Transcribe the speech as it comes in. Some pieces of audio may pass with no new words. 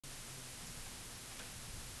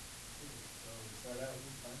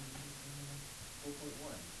4.1.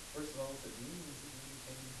 First of all, what's it mean? What's it mean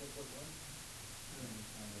changing 4.1? Kind of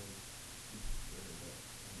keep the angle with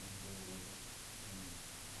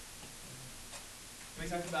We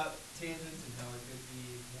talked about tangents and how it could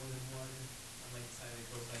be more than one. Unlike sine and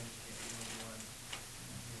cosine, which can't be more than one.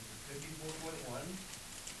 Tangent could be 4.1.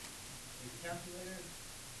 Take a calculator.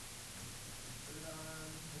 Put it on,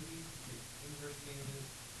 maybe take inverse tangent,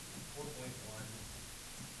 4.1.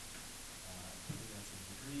 That's in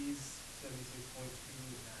degrees, 76.29 degrees.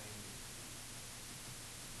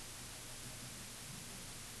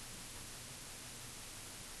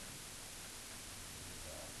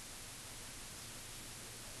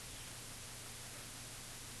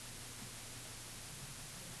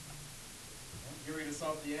 Here we're going to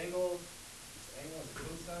solve the angle. This angle is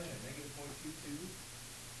cosine at negative 0.22.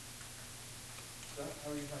 So how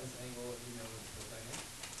are you find this angle if you know what its cosine is?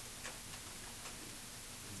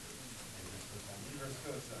 Inverse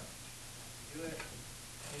cosine. Do it.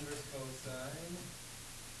 Inverse cosine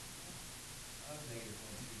of negative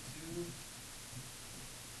 0.22.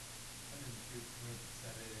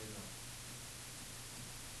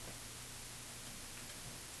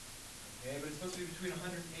 102.71. Okay, but it's supposed to be between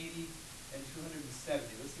 180 and 270.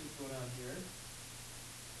 Let's see what's going on here.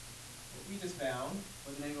 What we just found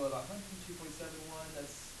was an angle of 102.71.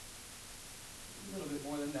 That's a little bit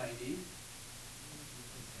more than 90.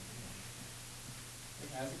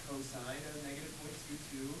 It has a cosine of negative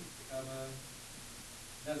 0.22, comma,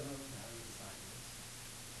 doesn't really matter what the sign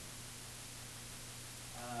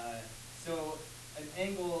is. So an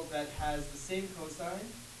angle that has the same cosine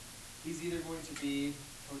is either going to be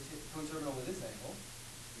coterminal with this angle.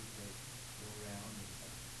 We could go around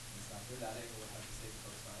and stop there. That angle would have the same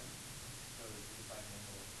cosine. So we can find an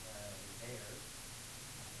angle there.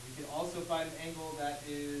 We can also find an angle that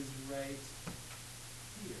is right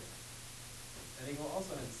here. That angle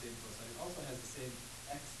also has the same cosine. It also has the same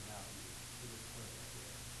x value for this point right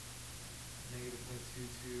here. Negative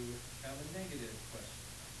 0.22, comma, negative question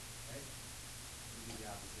mark, right? Would be the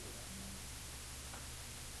opposite of that.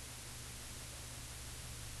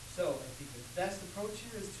 So I think the best approach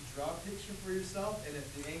here is to draw a picture for yourself, and if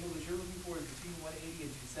the angle that you're looking for is between 180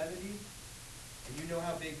 and 270, and you know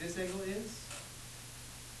how big this angle is,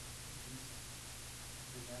 use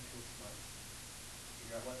your natural smarts.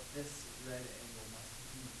 Figure out what this red angle must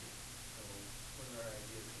be. So what are our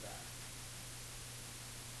ideas for that?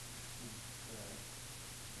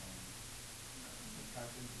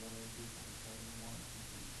 subtracting 180.71.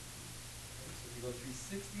 Okay, so if you go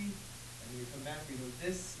 360, and you come back, we know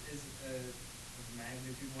this is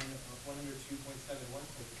magnitude 102.71. So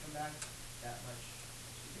if you come back that much,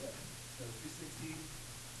 that should do it. So 360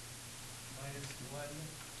 minus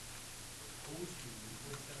 102.71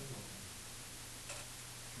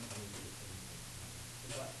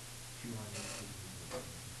 is what? 257.29.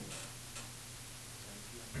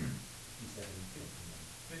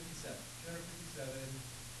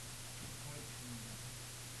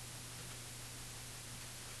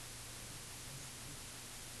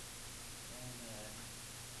 And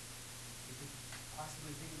you could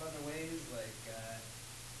possibly think of other ways, like,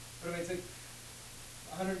 what if I took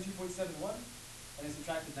 102.71 and I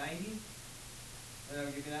subtracted 90, and that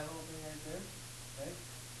would give me that little thing right there, right? A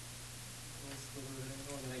little sliver of an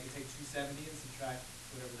angle, and then I could take 270 and subtract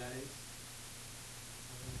whatever that is.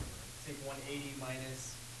 Take 180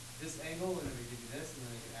 minus this angle, and then we give you this, and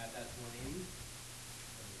then I could add that to 180.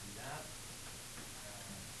 Let me do that.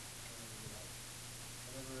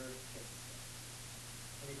 Whatever gets us there.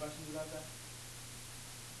 Any questions about that?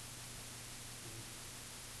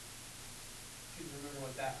 Please remember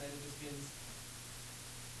what that then just means.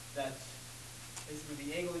 That basically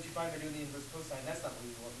the angle that you find by doing the inverse cosine, that's not what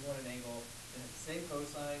we want. We want an angle that has the same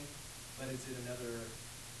cosine, but it's in another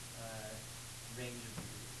range of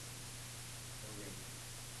degrees. Or radians.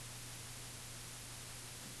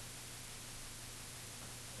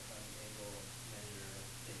 I'll find the angle measure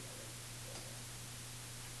theta right there.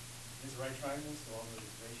 It is a right triangle, so all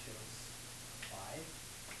those ratios apply.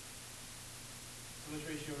 So which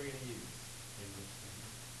ratio are we going to use?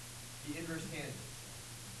 The inverse tangent.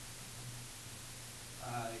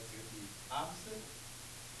 It's going to be opposite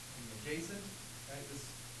and adjacent, right? This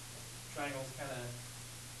triangle is kind of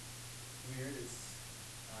weird. It's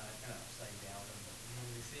kind of upside down than what we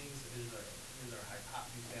normally see. So here's our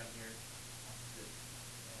hypotenuse down here, opposite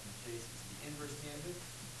and adjacent. So the inverse tangent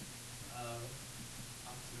of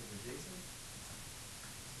opposite over adjacent.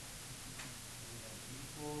 And that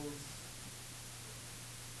equals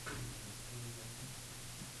inverse tangent.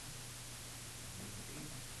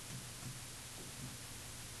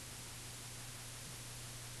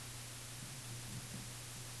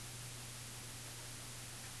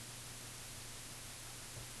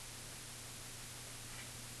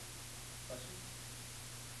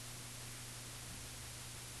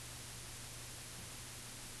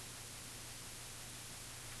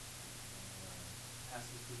 pass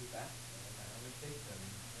this quickly back, and I always take them.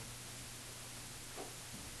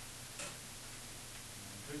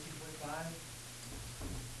 13.5.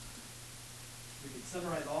 We could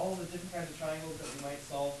summarize all the different kinds of triangles that we might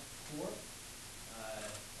solve for,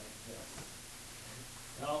 like this.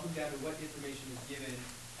 It all comes down to what information is given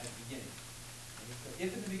at the beginning. Okay, so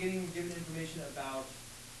if at the beginning we're given information about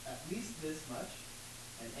at least this much,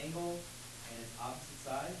 an angle and its opposite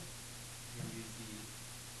side, we're going to use the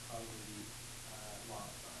probability law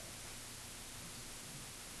of sines.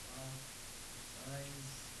 Sines.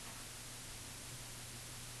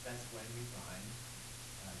 That's when we find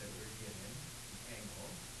that we're given an angle,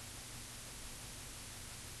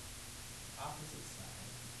 opposite side,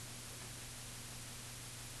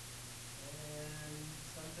 and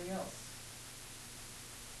something else.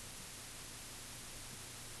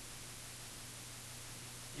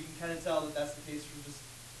 You can kind of tell that that's the case from just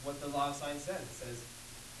what the law of sines says. It says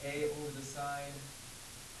a over the sine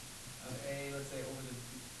of a, let's say, over the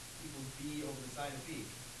equals b over the sine of b.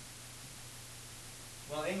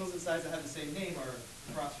 Well, angles and sides that have the same name are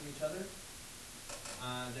across from each other.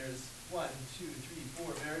 There's 1, 2, 3,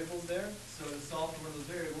 4 variables there. So to solve for one of those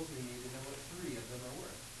variables, we need to know what 3 of them are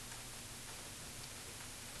worth.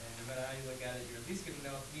 And no matter how you look at it, you're at least going to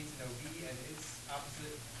need to know b and its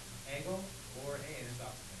opposite angle, or a and its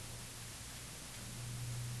opposite angle.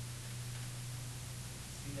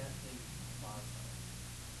 See that in law of sines.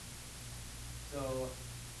 So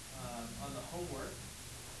on the homework,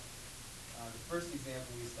 the first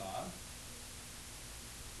example we saw, an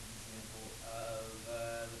example of,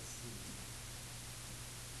 let's see.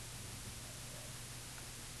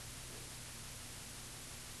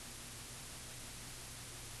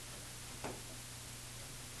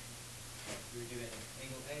 We were given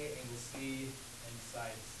angle A, angle C, and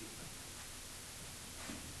side C. Let's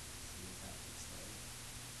see what that looks like.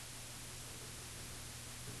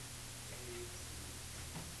 A, C.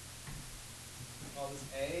 Call this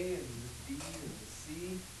A, and this B, and this C.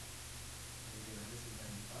 And we're given this is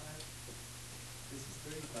 95. This is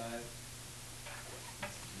 35.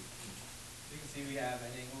 This is 18. So you can see we have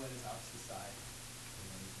an angle and its opposite side.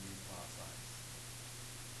 We're going to use law of sines.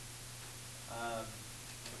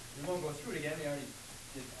 We won't go through it again. We already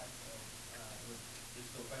did that. So if there's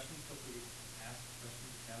still questions, feel free to ask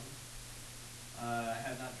questions or challenges. I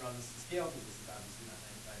have not drawn this to scale because this is obviously not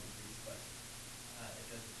 95 degrees, but it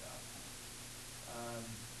does the job.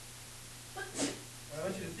 What I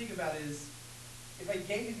want you to think about is, if I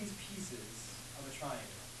gave you these pieces of a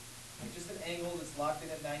triangle, like just an angle that's locked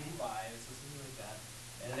in at 95, so something like that,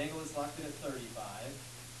 and an angle that's locked in at 35,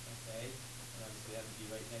 okay, and obviously they have to be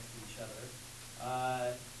right next to each other,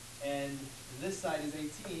 and this side is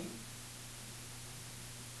 18,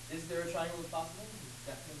 is there a triangle that's possible?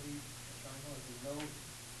 There's definitely a triangle. There's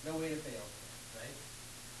no way to fail, right?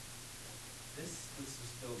 Let's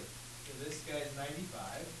just build it. So this guy is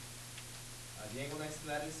 95. The angle next to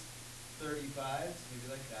that is 35, so maybe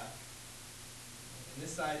like that. And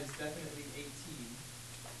this side is definitely 18.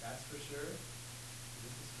 That's for sure.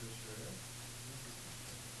 This is for sure.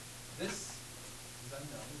 This is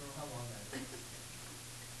unknown. We don't know how long that is.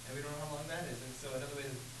 And we don't know how long that is. And so another way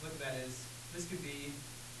to look at that is, this could be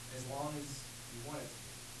as long as you want it to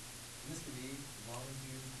be. And this could be as long as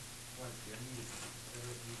you want it to be, or need it to be,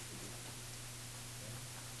 whatever it needs to be. Okay?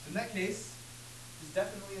 So in that case, there's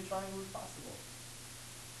definitely a triangle that's possible.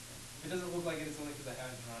 If it doesn't look like it, it's only because I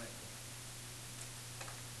haven't drawn it yet.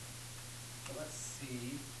 So let's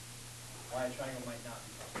see why a triangle might not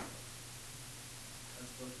be possible.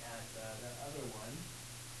 Let's look at that other one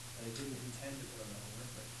that I didn't intend to put on the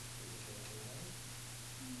homework, but it was there anyway.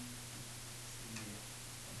 See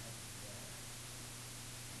what happens there.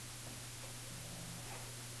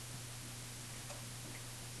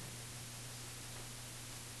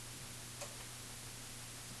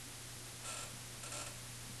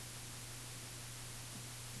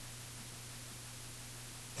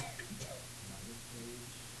 On this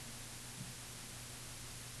page.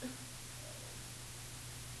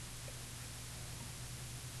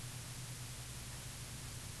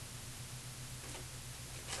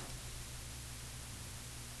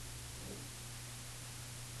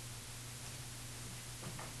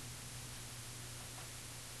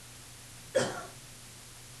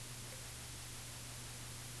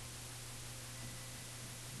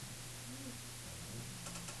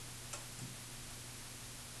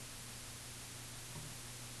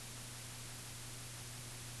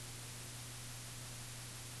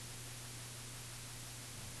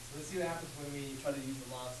 So let's see what happens when we try to use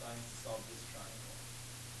the law of sines to solve this triangle.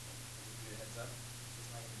 I'll give you a heads up.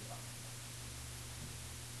 It's not going to be possible.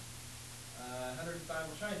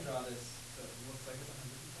 105, we'll try and draw this. So So it looks like it's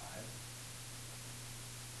 105.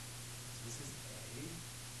 So this is A.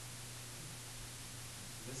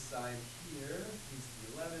 So this side here needs to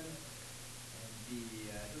be 11, and B,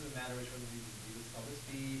 it doesn't matter which one of these is B. Let's call this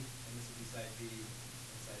B, and this will be side B,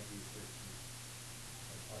 and side B is 13.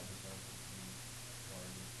 I thought this was the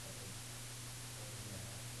larger couple.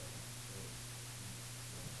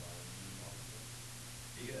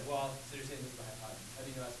 Well, so you're saying this is the hypotenuse. How do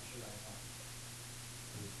you know that's for sure the hypotenuse?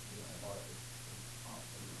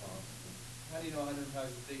 How do you know 105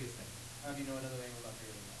 is the biggest thing? How do you know another angle is not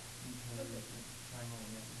bigger than that?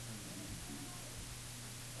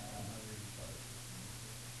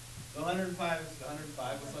 So 105 is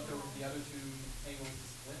 105. What's left over from the other two angles to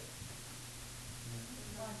split?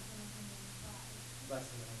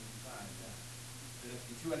 Less than 105, yeah. So it has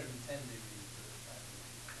to be 210 degrees for this side.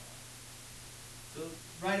 So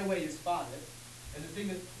right away you spot it. And the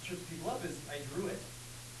thing that trips people up is I drew it.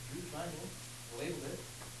 Drew the triangle, labeled it.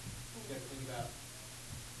 You have to think about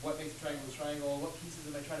what makes a triangle, what pieces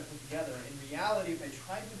am I trying to put together. In reality, if I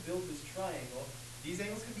tried to build this triangle, these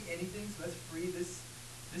angles can be anything, so that's free. This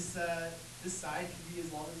side can be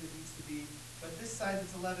as long as it needs to be, but this side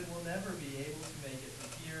that's 11 will never be able to make it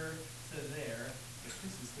from here to there. If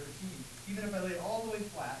this is 13, even if I lay it all the way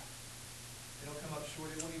flat, it'll come up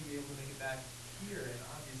short. It won't even be able to make it back here, and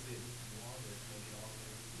obviously it needs to be longer to make it all the way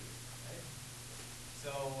over here, right?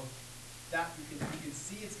 So that you can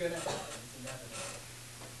see it's going to happen. It's inevitable.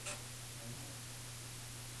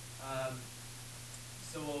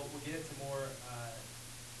 So we'll get into more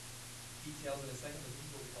details in a second, but this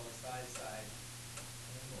is what we call a side-side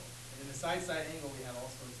angle. And in the side-side angle, we have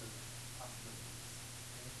all sorts of possibilities.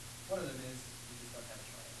 Okay? One of them is we just don't have a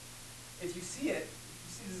triangle. If you see it, if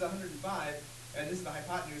you see this is 105, and this is the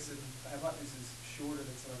hypotenuse, and the hypotenuse is shorter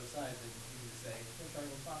than some other side, then you can say no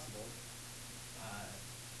triangle is possible.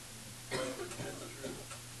 That's true.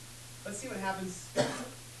 Let's see what happens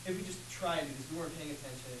if we just try and do this. We weren't paying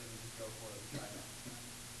attention, and we just go for it. We try that.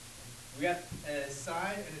 We got a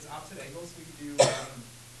side and its opposite angle, so we can do,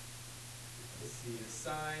 let's see, the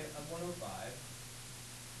sine of 105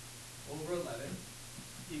 over 11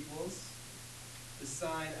 equals the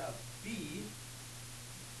sine of B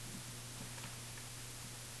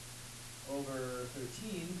over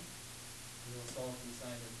 13. We'll solve for the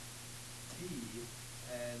sine of B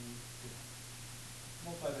and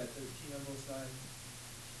multiply by 13 on both sides.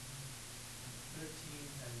 13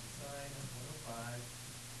 times the sine of 105.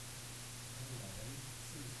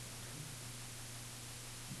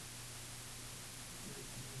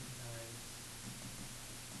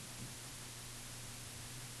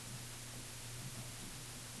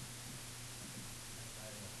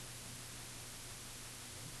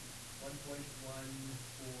 1.14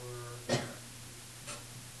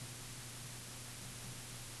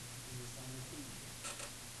 is the sine of B.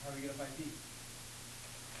 How are we going to find B?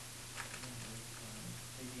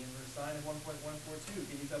 Take the inverse sine of 1.142.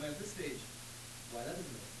 Can you tell me at this stage why that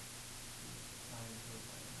doesn't work?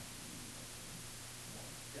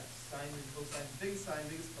 Yes, sine and cosine, biggest sine,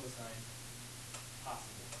 biggest cosine,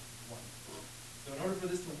 possible, 1. So in order for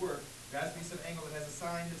this to work, there has to be some angle that has a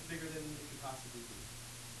sine that's bigger than it could possibly be.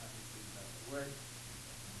 Obviously, that would work.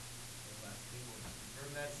 And last thing, we'll just confirm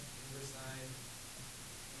that's inverse sine.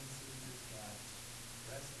 Answer is that.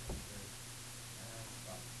 Press enter. And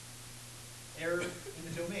stop. Error in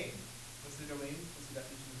the domain. What's the domain? What's the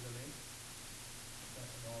definition of the domain?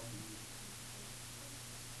 All the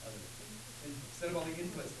other inputs. Instead of all the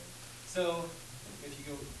inputs. So if you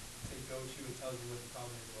go to, it tells you what the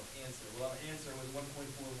problem is about answer. Well, our answer was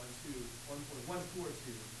 1.412. 1.142.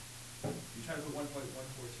 You try to put 1.142,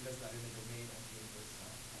 that's not in the domain of the inverse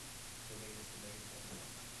sine. Domain is the negative 1.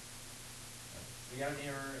 So we got an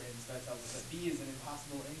error, and so that tells us that B is an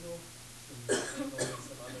impossible angle. Some angle in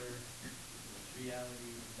some other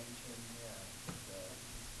reality dimension. Yeah. So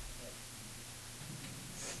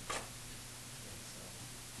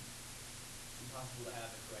it's impossible to have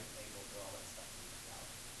a correct angle for all that stuff to work out.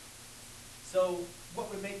 So what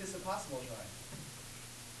would make this a possible triangle?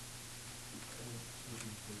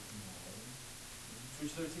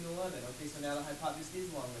 Switch 13 to 11. Okay, so now the hypotenuse is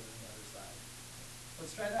longer than the other side.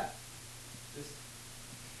 Let's try that. Just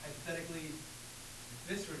hypothetically, if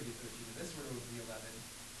this were to be 13 and this were to be 11,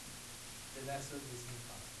 then that certainly seems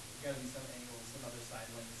possible. There's got to be some angles, some other side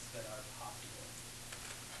lengths that are possible.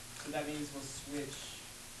 So that means we'll switch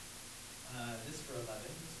this for 11,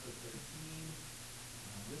 this for 13,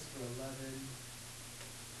 this for 11.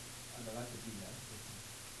 Oh, no, that's a B, that's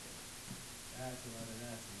 13. That's 11,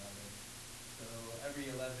 that's 11. So every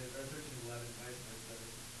 11, or 13 is 11, vice versa.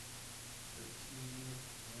 13,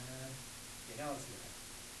 okay, now let's see what happens.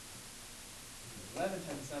 11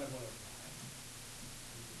 times the sine of 105 equals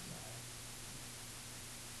psi.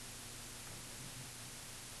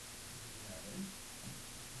 11.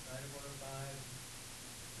 Sine of 105.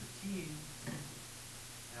 13.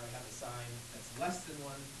 Now we have a sign that's less than 1,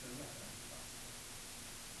 so yeah, that's possible.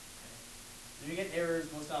 Okay. You're going to get errors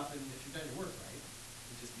most often if you've done your work right.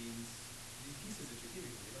 It just means these pieces that you're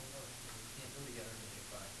giving me, they don't work. They can't go together and make a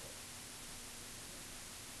triangle.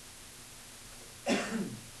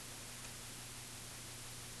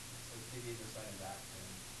 So take either side back and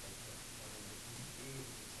take the other way. 8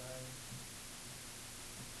 equals sine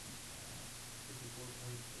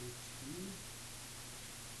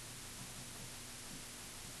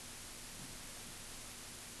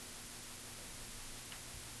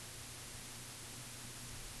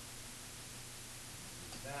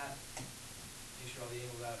That. Make sure all the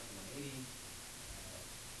angles out to 180.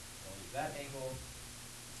 I'll use that angle.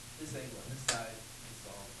 This angle on this side is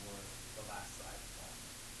solve for the last side of that.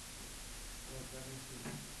 What that is it?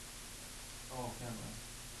 Oh, camera.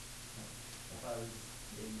 No. I thought it was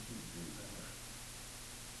 82 degrees.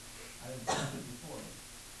 I didn't see it before.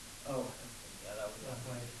 Oh, yeah, that was That's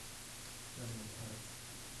not why. right. Doesn't make sense.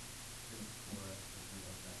 Didn't score it, but we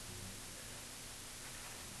got that to work.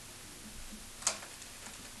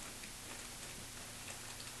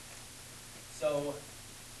 So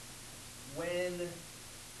when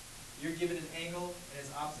you're given an angle and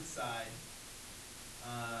its opposite side,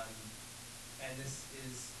 and this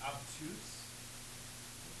is obtuse,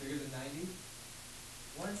 bigger than 90.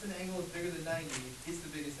 Once an angle is bigger than 90, it's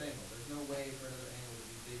the biggest angle. There's no way for another angle to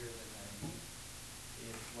be bigger than 90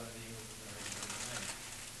 if one of the angles is already bigger than 90.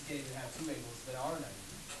 You can't even have two angles that are 90.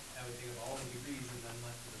 That would take up all the degrees and then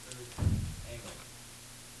left with a third angle.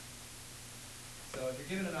 So if you're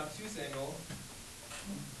given an obtuse angle,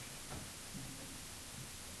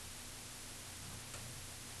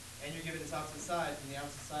 and you're given its opposite side, then the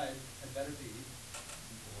opposite side had better be.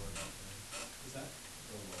 What's that?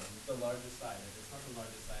 The largest side. If it's not the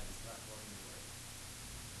largest side, it's not going to work.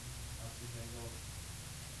 Obtuse angle,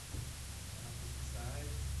 opposite side,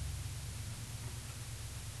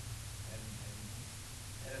 and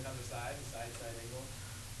another side, the side angle,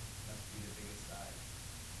 must be the biggest side.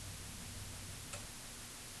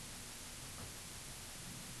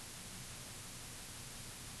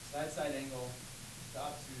 Side angle, the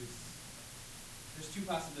obtuse. There's two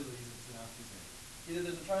possibilities if it's an obtuse angle. Either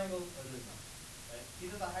there's a triangle or there's not. Right?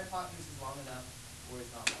 Either the hypotenuse is long enough or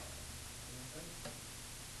it's not long enough. Does that make sense?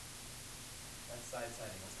 That's side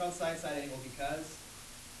angle. It's called side angle because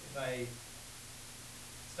if I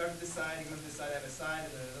start at this side and go to this side, I have a side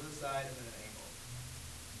and then another side and then an angle.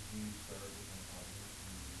 Did you start with an obvious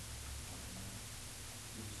and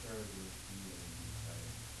did you start with B and then you decided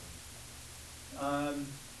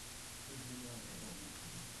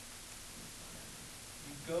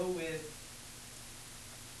You go with,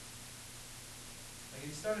 like if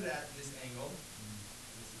you started at this angle,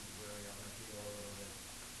 this is where we are going to feel a little bit.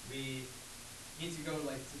 We need to go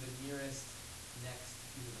like to the nearest next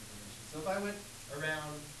piece of information. So if I went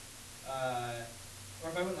around, or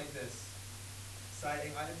if I went like this, side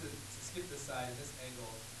angle, I have to skip this side and this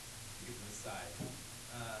angle to get to this side.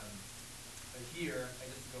 But here, I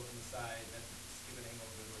just go from the side, I have to skip an angle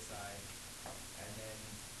and go to a side, and then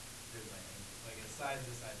there's my angle. So I get a side and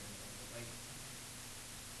this side and an angle. Like,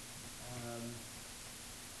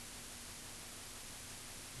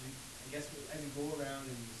 I guess as you go around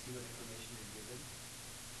and you see what information you're given,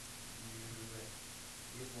 it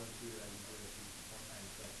gets more intuitive as you do it a few more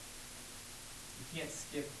times, but you can't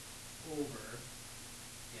skip over,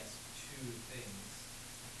 yes, two things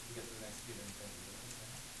to get to the next given thing.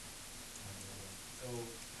 So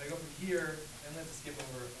if I go from here, then I have to skip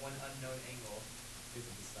over one unknown angle to get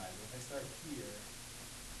to this side. But if I start here,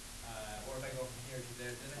 or if I go from here to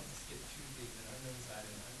there, then I have to skip two things, an unknown side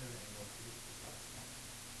and an unknown angle to get to this last side.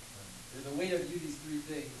 There's a way to do these three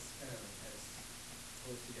things kind of as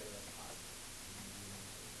close together as possible.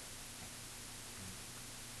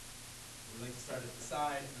 We like to start at the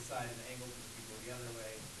side and the angle because we go the other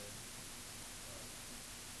way.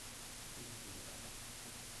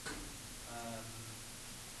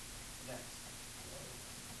 Next.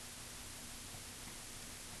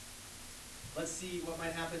 Let's see what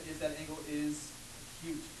might happen if that angle is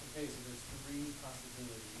acute. Okay, so there's three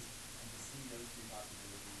possibilities. And to see those three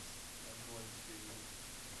possibilities, I'm going to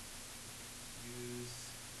use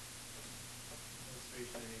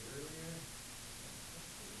illustration I made earlier.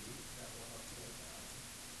 Hopefully that will help slow down.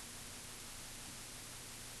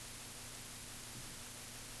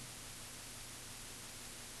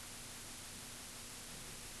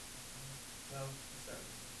 Well, let's start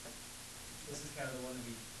with this one. This is kind of the one that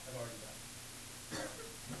we have already done.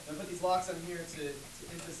 I put these locks on here to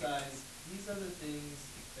emphasize these are the things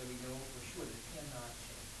that we know for sure that it cannot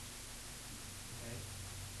change. Okay?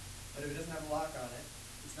 But if it doesn't have a lock on it,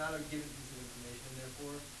 it's not a given piece of information, and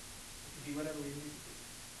therefore it could be whatever we need it to be.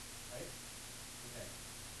 Right? Okay.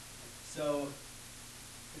 So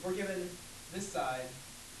if we're given this side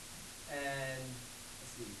and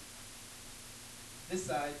let's see, this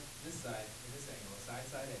side, and this angle, a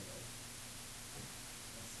side-side angle.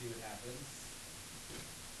 Let's see what happens.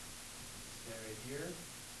 Stay right here.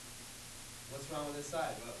 What's wrong with this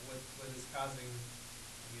side? What is causing?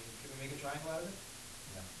 I mean, can we make a triangle out of it?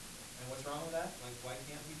 Yeah. And what's wrong with that? Like, why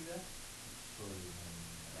can't we do that? Shorter than.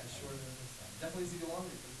 That's shorter than this side. Definitely needs to be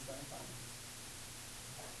longer because this side is fine.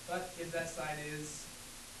 But if that side is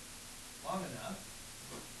long enough,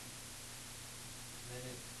 then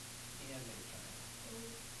it can make a triangle.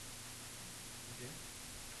 Okay?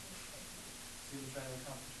 See what I'm trying to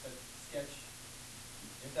accomplish, but sketch,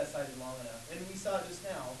 if that side is long enough. And we saw just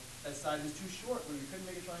now, that side was too short where we couldn't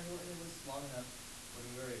make a triangle, and it was long enough when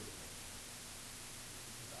we were able to.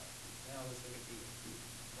 Now let's look at the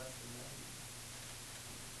less than 90.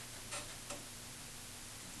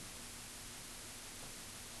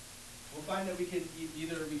 We'll find that we can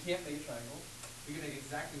either we can't make a triangle, we can make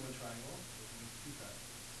exactly one triangle, or we can make two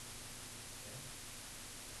triangles. Okay.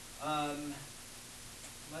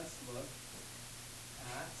 Let's look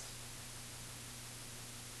at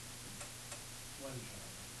one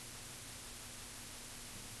triangle.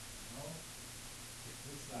 Well,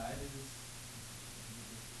 this side is,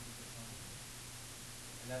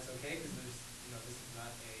 and that's okay because there's, this is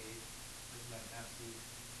not an absolute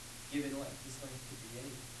given length. This length could be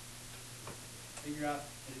anything. Figure out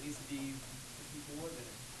that it needs to be more than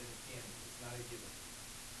it can be. It's not a given.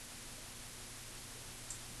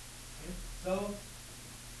 Okay. So,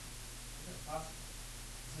 is it possible?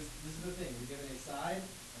 This is the thing. We're given a side,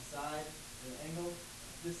 an angle.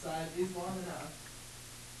 This side is long enough.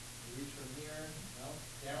 We reach from here,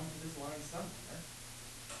 down to this line somewhere,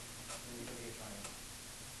 and we can make a triangle.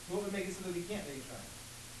 So what would make it so that we can't make a triangle?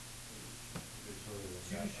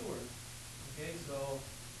 Too short. Okay, so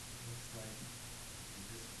looks like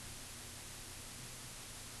this one.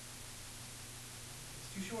 It's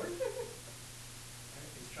too short. Right?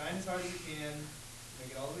 It's trying as hard as it can to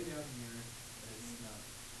make it all the way down here, but it's not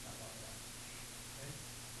long enough. Okay?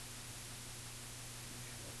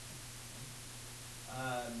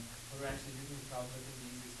 When we're actually doing the problem, I think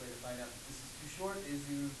the easiest way to find out that this is too short is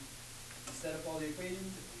you set up all the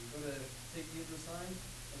equations, and you go to take the inverse sign,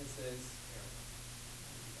 and it says error.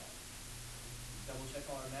 Double check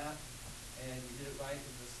all our math, and we did it right.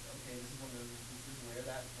 It's just, okay, this is one of those instances where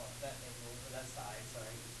that angle, or that side,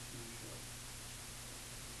 sorry, is too short.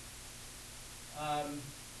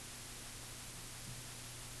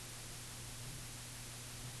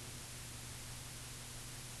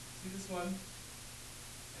 See this one?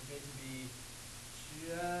 I made to be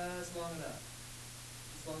just long enough.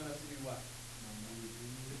 Just long enough to do what?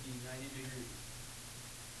 To be 90 degrees.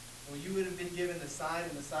 Well, you would have been given the side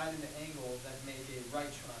and the angle that make a right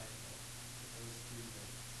triangle with those three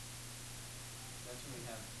things. That's when we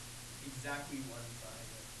have exactly one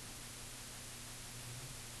triangle.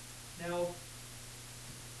 Now,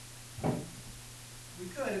 we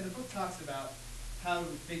could, and the book talks about how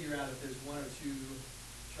to figure out if there's one or two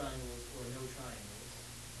triangles or no triangles.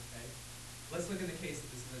 Okay? Let's look in the case that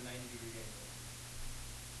this is a 90-degree angle.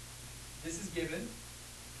 This is given.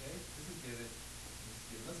 Okay? This is given.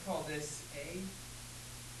 Let's call this A.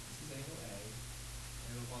 This is angle A.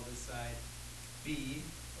 And we'll call this side B.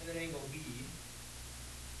 And then angle B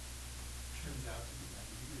turns out to be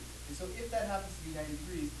 90 degrees. Okay, so if that happens to be 90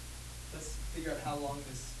 degrees, let's figure out how long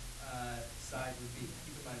this side would be.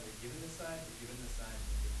 Keep in mind, we're given this side, we're given this side,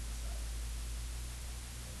 we're given this side.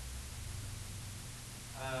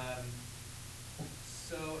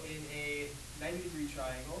 So in a 90-degree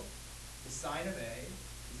triangle, the sine of A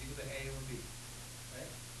is equal to A over B. Right?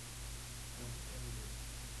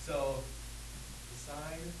 So the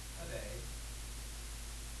sine of A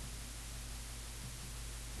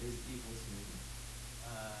is equal to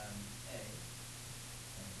A.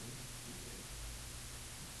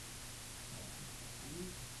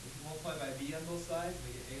 If you multiply by B on both sides,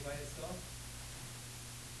 we get A by itself.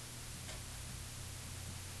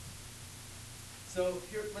 So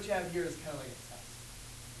here, what you have here is kind of like a test.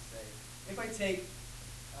 You say, if I take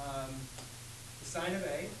the sine of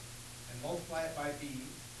A and multiply it by B,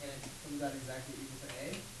 and it comes out exactly equal to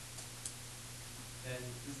A, then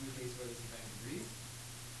this is the case where this is 90 degrees.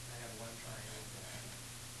 I have one triangle.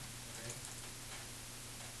 Okay.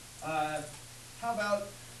 How about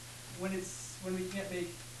when we can't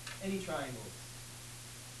make any triangles?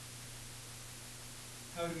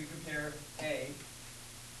 how do we compare A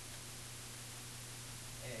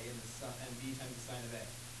and B times the sine of A?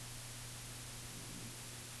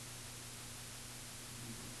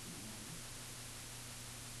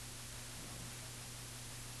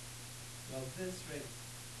 Well, this right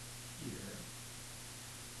here,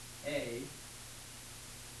 A,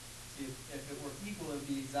 see, if it were equal, it would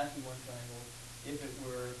be exactly one triangle. If it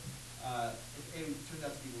were, if A turns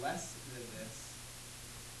out to be less than this,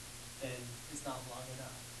 then it's not long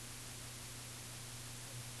enough.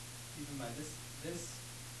 Keep in mind, this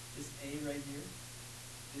A right here,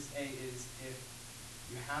 this A is if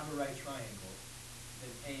you have a right triangle, then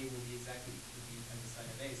A will be exactly equal to B times the sine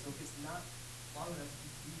of A. So if it's not long enough to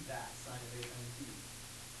be that sine of A times B,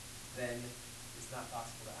 then it's not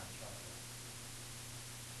possible to have a triangle.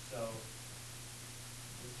 So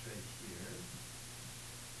this right here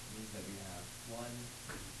means that we have one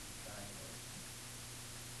triangle.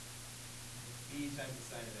 B times the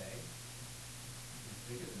sine of A is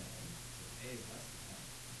bigger than A, so A is less than that.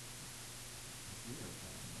 Zero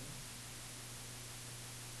triangle.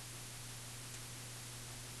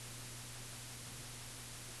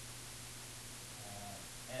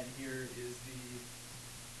 And here is the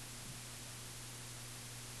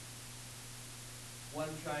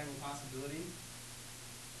one triangle possibility.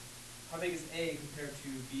 How big is A compared to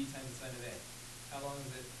B times the sine of A? How long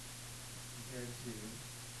is it compared to?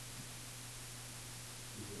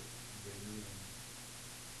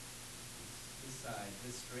 This side,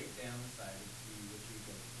 this straight down side would be what you would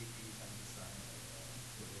get to take B times the sine of A.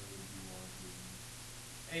 So A would be larger than.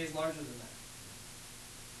 A is larger than that.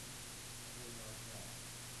 A is larger than that.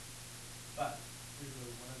 But here's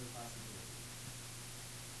one other possibility.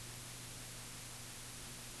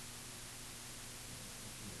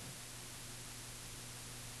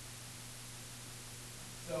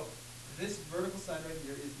 So this vertical side right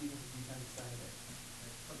here is equal to B times the sine of A.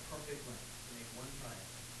 It's a perfect length to make one triangle.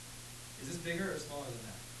 Is this bigger or smaller than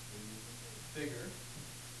that? Bigger.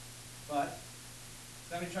 But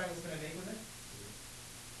so how many triangles can I make with it?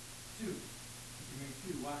 Two. You make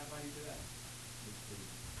two. Why do you do that?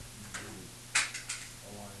 A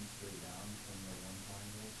line straight down from the one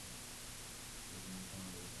triangle.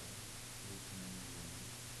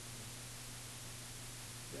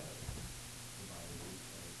 Yeah. Divided each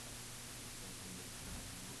by something that's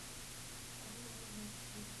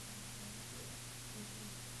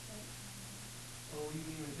Oh, you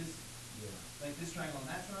mean with this, yeah. like this triangle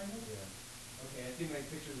and that triangle? Yeah. Okay, I think my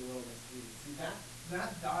picture's a little misleading. See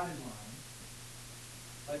that dotted line,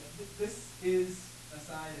 like this is a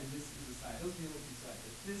side and this is a side. Those are the only two sides.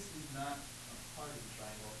 If this is not a part of the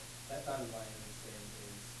triangle, that dotted line is saying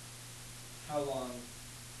is how long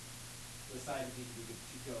the side needs to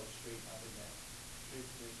go straight up and down.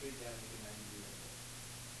 Straight down and make a 90-degree angle.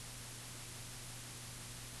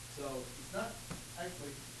 So it's not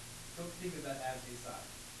actually, don't think of that as a side.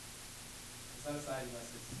 It's not a side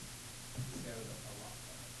unless it's this guy with a lot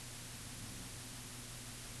on it.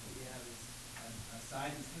 What we have is a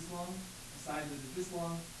side that's this long, a side that is this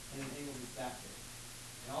long, and an angle that's that big.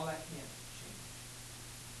 And all that can't change.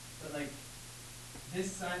 But like this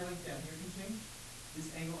side length down here can change. This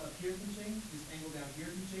angle up here can change. This angle down here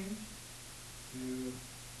can change to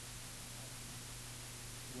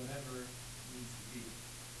whatever needs to be.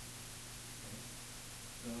 Okay.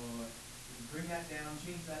 So we can bring that down,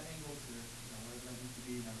 change that angle to whatever that needs to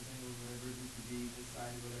be. Now this angle is whatever it needs to be. This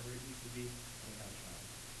side is whatever it needs to be. And we have a triangle.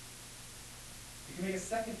 You can make a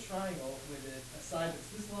second triangle with a side that's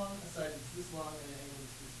this long, a side that's this long, and an angle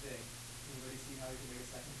that's this big. Anybody see how you can make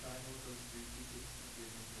a second triangle with those three pieces of your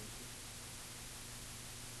information?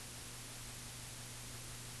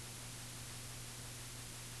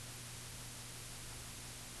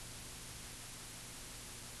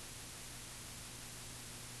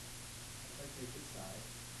 If I take this side,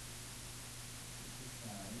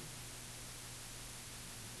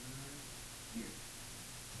 here.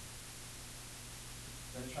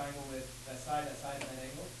 Is that a triangle with that side, and that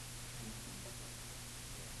angle?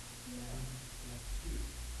 Yeah. That's two.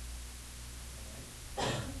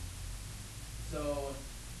 Alright. So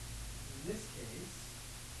in this case,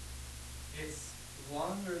 it's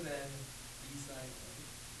longer than B sine A.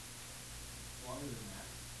 Longer than that.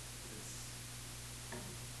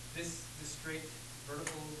 This straight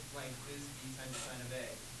vertical length is B times the sine of A.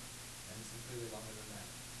 And this is clearly longer than that.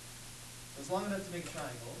 So it's long enough to make a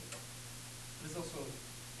triangle, but it's also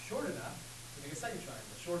short enough to make a second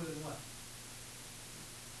triangle. Shorter than what?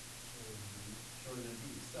 Shorter than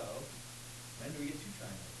B. So when do we get two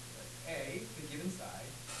triangles? A, the given side,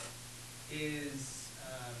 is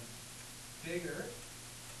bigger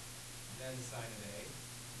than the sine of A,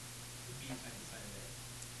 the B times the sine of A.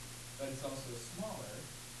 but it's also smaller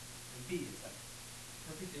than B. It's like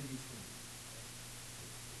perfect in between. Right?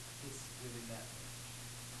 It fits within that range.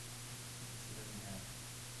 So then we have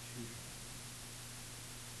true triangles.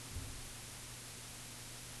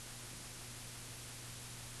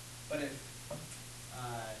 But if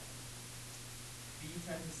B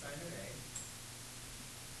times the sine of A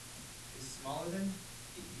is smaller than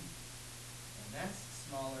B, and that's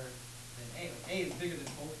smaller than A. Like A is bigger than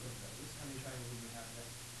both of those. How many triangles would we have then?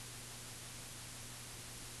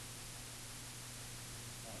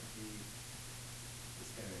 That would be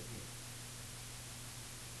this guy right here.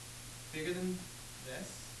 Bigger than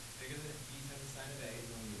this, bigger than B times the sine of A.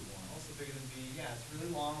 It's only one. Also bigger than B. Yeah, it's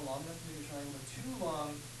really long, long enough to make a triangle, but too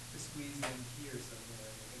long to squeeze in here somewhere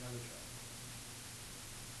and make another triangle.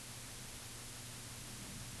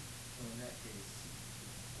 So in that case,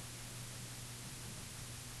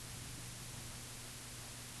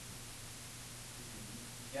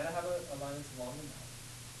 you gotta have a line that's long enough.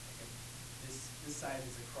 Okay. This side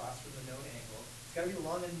is across from the known angle. It's gotta be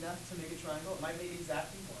long enough to make a triangle. It might make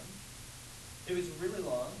exactly one. If it's really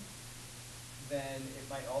long, then it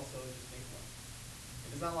might also just make one.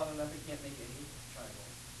 If it's not long enough, it can't make any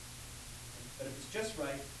triangles. But if it's just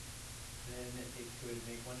right, then it could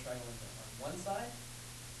make one triangle on one side.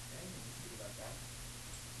 Okay, let's think about that.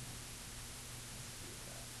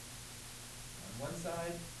 On one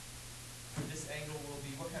side, this angle will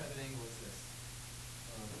be, what kind of an angle is this?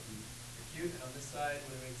 Acute. And on this side,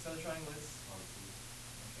 when we make this other triangle, it's obtuse.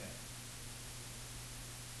 Okay.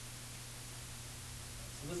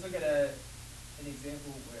 So let's look at an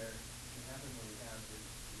example where it can happen where we have the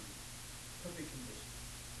perfect condition.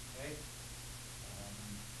 Okay?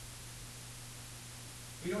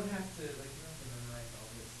 We don't have to memorize all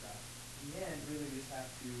this stuff. In the end, really we just have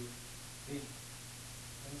to think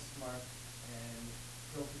kind of smart and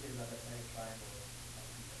don't forget about that side triangle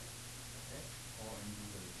altogether. Okay? All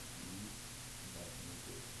angles are acute, that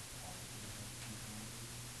make it opposite of two triangles.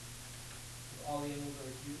 If all the angles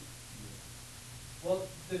are acute. Yeah. Well,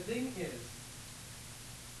 the thing is,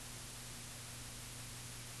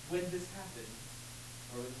 when this happens,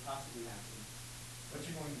 or this possibly happens, what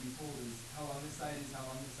you're going to be told is how long this side is, how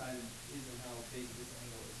long this side is, and how big this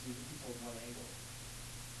angle is. So you're going to be told one angle.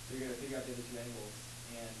 So you're going to figure out the other two angles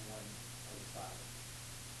and one other side.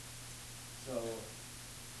 So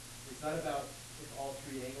it's not about if all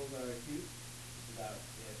three angles are acute. It's about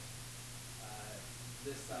if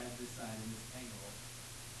this side, and this angle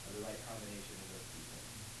are the right combination of those two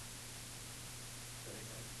things. Does that make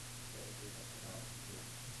sense?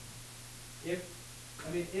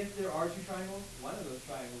 If there are two triangles, one of those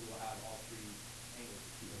triangles will have all three angles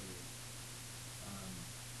acute.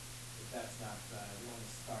 If that's not, we want to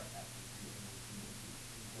start at the three angles and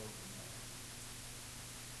go from there.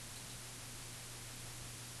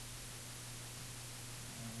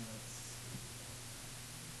 Let's see.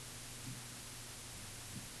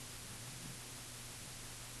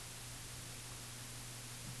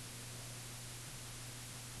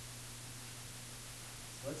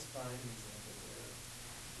 So let's find an example where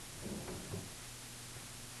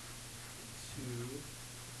two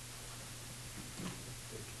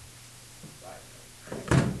right.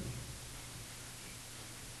 Kind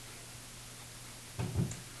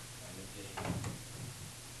of getting two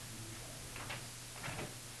triangles.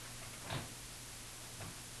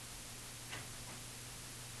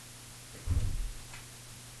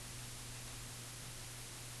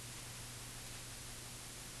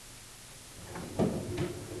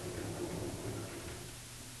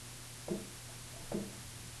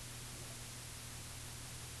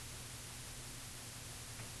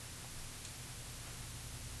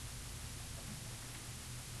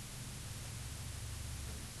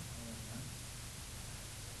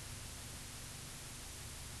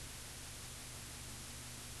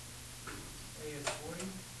 A is 40.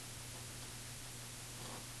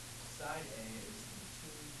 Side A is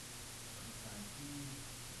 22. And side B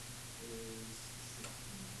is 16.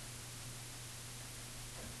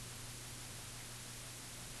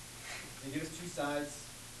 They give us two sides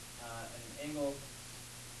and an angle,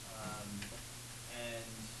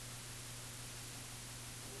 and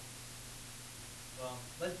well,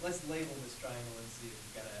 let's label this triangle and see if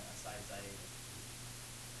we've got a side angle.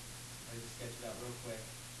 I'll just sketch it out real quick.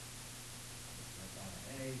 That's on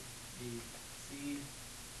A, B, C.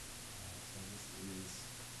 So this is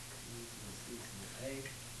A.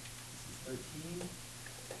 This is 13.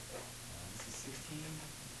 This is 16.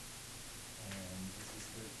 And this is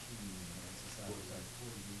 13. And this is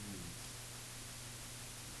 40 degrees.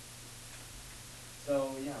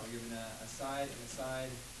 So yeah, we're given a side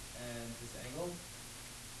and this angle.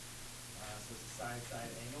 So it's a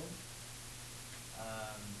side angle.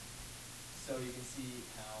 So you can see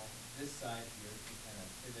how this side here can kind of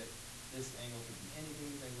pivot. This angle could be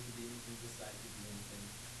anything, this angle could be anything, this side could be anything.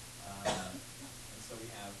 And so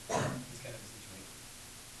we have this kind of a situation.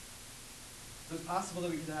 So it's possible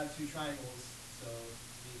that we could have two triangles, so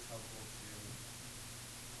to me it's helpful to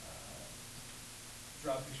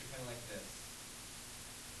draw a picture kind of like this.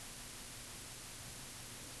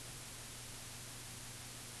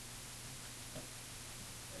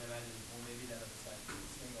 And imagine, well, maybe that other side could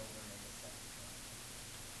swing over and make a second triangle.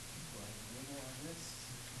 So I have an angle on this,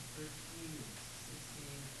 13, and this is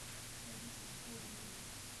 16, and this is 48.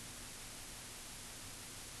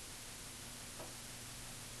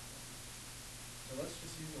 So let's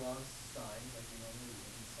just use the long signs like we normally would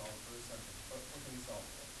and solve for something. What can we solve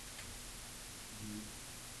for? B.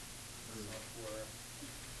 Solve for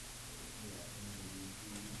Yeah, angle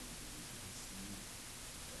B.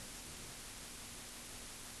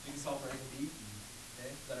 You can solve for angle B,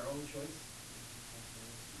 okay? Is that our only choice?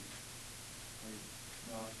 Wait,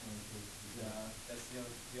 no, it's only choice. That's the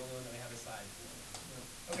only one that we have a side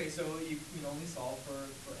for. Okay, so you can only solve for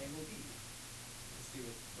angle B. Let's see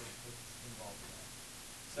what's involved in that.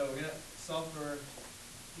 So we're gonna solve for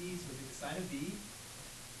B, so we take the sine of B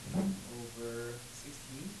over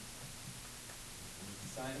 16,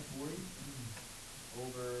 sine of 40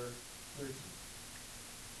 over 13.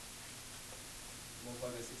 Multiply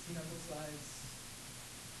by 16 on both sides.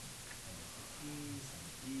 Sine of 16, sine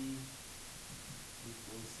of B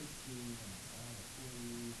equals 16 times sine of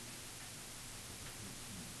 40 over 13.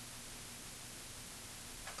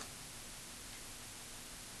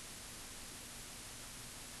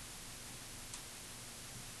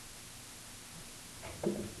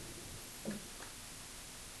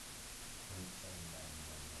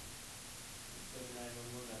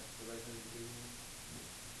 That's the right side of the equation.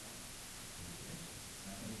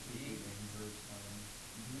 And it's equal to inverse sine.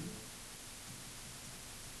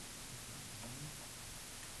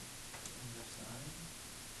 Inverse sine.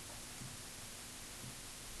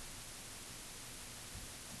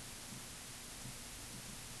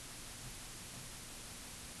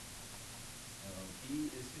 B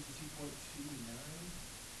is 52.29.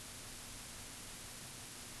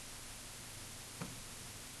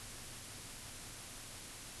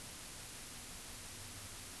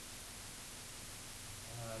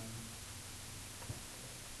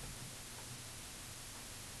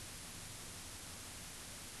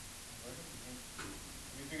 What do you think?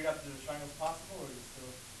 Have we figured out that the triangle's possible, or is it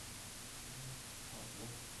still Possible.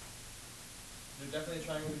 is there definitely a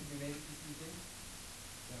triangle that can be made, you think?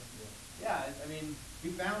 Yeah. Yeah, I mean, we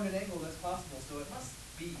found an angle that's possible, so it must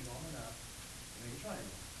be long enough to make a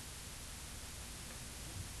triangle.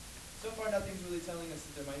 So far, nothing's really telling us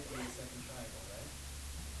that there might be a second triangle, right?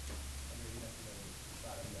 Or maybe nothing that we've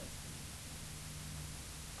thought of yet.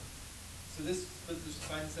 So this, let's just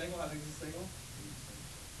find this angle. How big is this angle?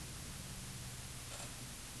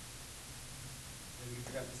 Then we can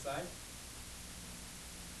figure out the side.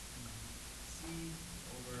 C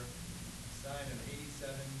over sine of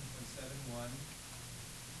 87.71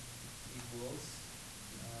 equals,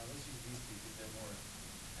 let's use these two because they're more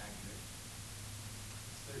accurate.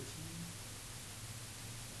 It's 13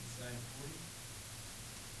 and sine of 40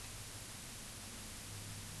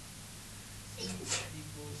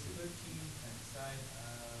 equals 13 times sine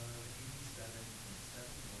of 87.71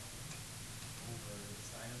 over the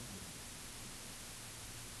sine of 40.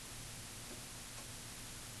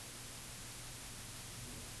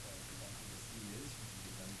 Exactly what C is, we can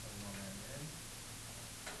get done putting all that in.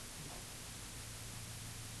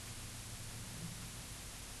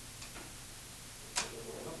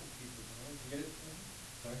 Oh, pieces, did you get it?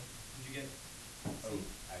 Sorry? Did you get C? Oh,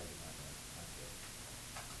 I did not know. Not yet.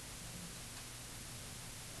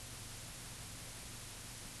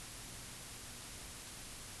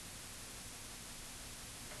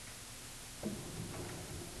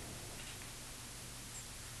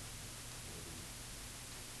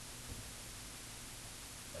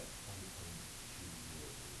 Like 20.20.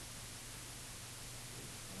 Like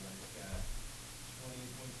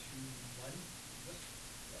 20.21.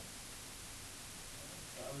 Yeah.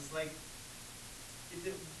 So I was like,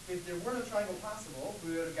 if there were no triangle possible,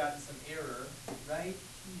 we would have gotten some error right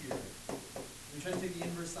here. When we try to take the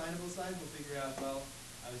inverse sine of both sides, we'll figure out, well,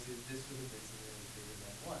 obviously this would have been something that was bigger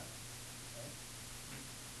than 1. Okay?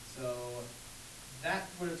 So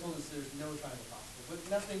that would have told us there's no triangle possible. But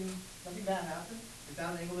nothing bad happened. We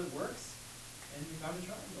found an angle that works, and we found a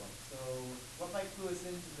triangle. So what might clue us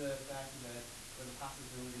into the fact that, or the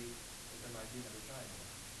possibility that there might be another triangle?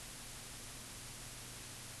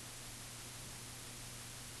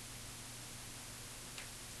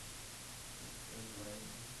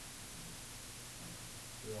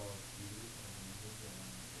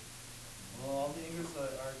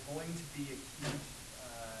 be acute,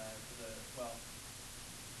 for the, well,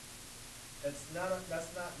 that's not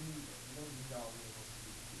needed, you don't need all the angles to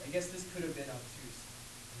be acute. I guess this could have been obtuse,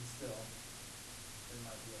 and still, there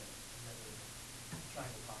might be another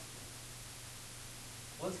triangle possible.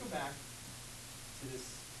 Well, let's go back to this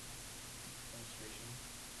illustration.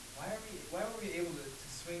 Why were we able to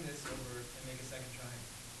swing this over and make a second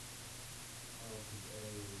triangle? Oh, because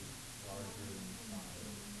A is larger than side.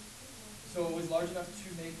 So it was large enough to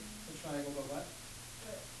make the triangle, but what?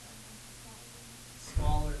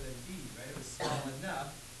 Smaller than B, right? It was small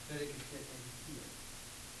enough that it could fit in here.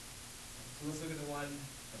 So let's look at the one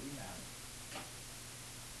that we have.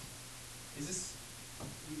 Is this,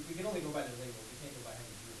 we can only go by the label, we can't go by how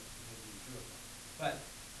we drew it, because we drew it wrong. But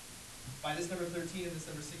by this number 13 and this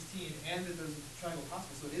number 16, and that there's a triangle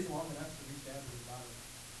possible, so it is long enough to reach down to the bottom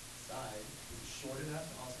side. Is it short enough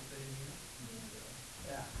to also fit in here?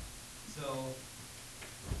 Yeah. So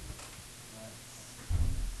let's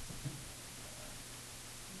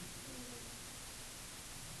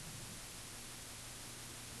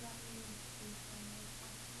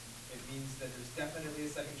it means that there's definitely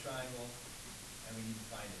a second triangle, and we need to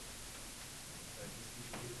find it. So just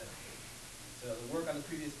keep that up. So the work on the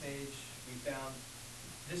previous page, we found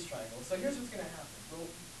this triangle. So here's what's going to happen.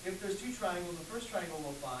 Well, if there's two triangles, the first triangle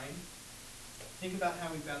we'll find, think about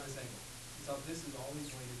how we found this angle. So this is always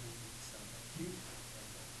going to be some acute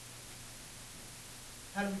angle.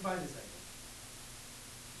 How did we find this angle?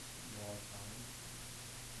 Law of sine.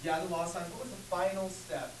 Yeah, the law of sines. What was the final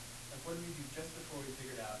step? Like, what did we do just before we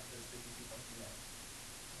figured out this 52.29?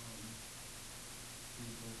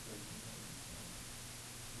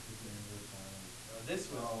 This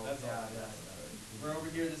was, that's all. We're over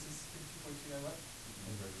here, this is 52.29 what?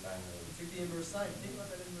 Inverse sine of. We took the inverse sine. Think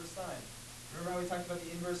about that inverse sine. Remember how we talked about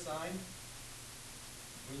the inverse sine?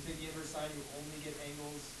 When you take the inverse sine, you only get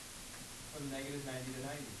angles from -90 to 90.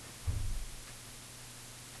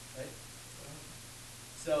 Right?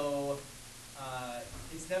 So,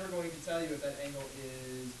 it's never going to tell you if that angle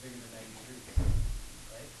is bigger than 90 degrees.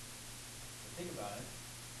 Right? So think about it.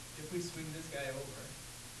 If we swing this guy over,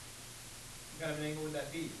 what kind of an angle would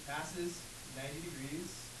that be? It passes 90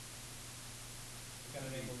 degrees. What kind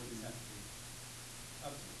of angle would this have to be?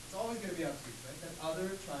 Obtuse. It's always going to be obtuse, right? That other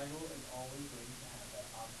triangle is always going to have that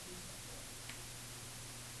obtuse angle.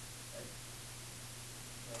 Right?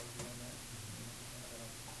 So agree on that?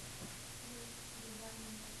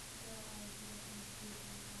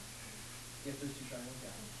 If there's two triangles, yeah.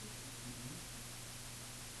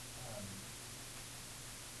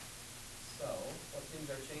 So, what things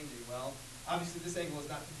are changing? Well, obviously this angle is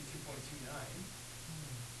not 52.29. Can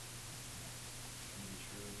be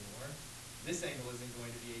true anymore. This angle isn't going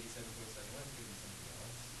to be 87.71, it's going to be something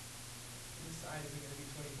else. And this side isn't going to be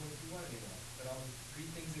 20.21 anymore. But all the three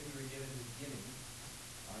things that we were given in the beginning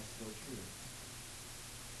are still true.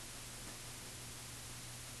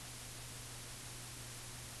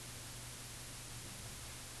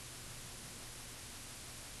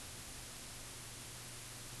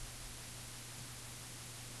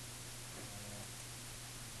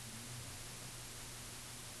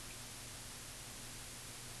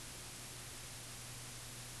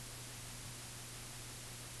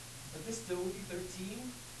 But this still would be 13.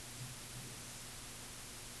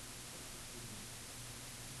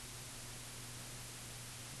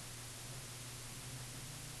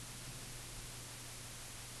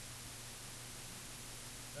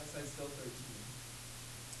 That side's still 13.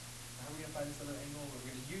 How are we going to find this other angle? We're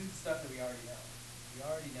going to use the stuff that we already know. We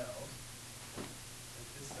already know that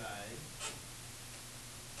this side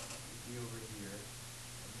would be over here,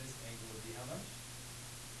 and this angle would be how much?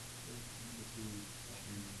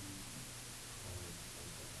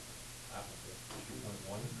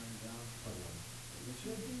 We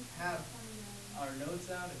should have our notes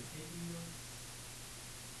out and taking notes.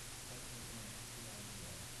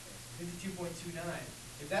 52.29.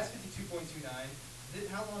 If that's 52.29,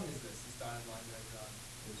 how long is this dotted line that I drawn?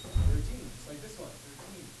 13, just like this one,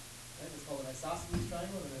 13. Right? It's called an isosceles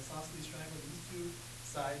triangle, and an isosceles triangle, these two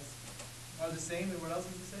sides are the same, and what else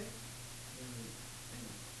is the same?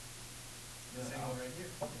 This angle right here.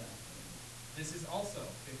 This is also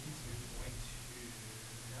 52.29.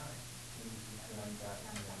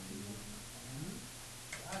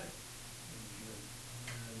 Got it.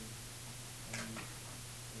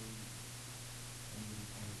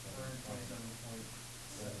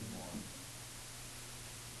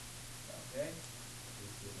 Okay.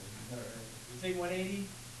 We take 180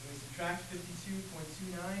 and we subtract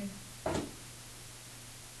 52.29.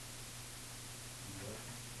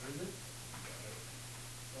 What is it?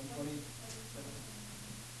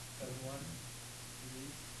 120.71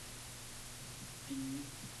 degrees.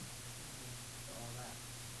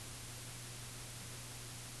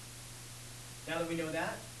 we know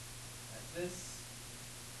that? This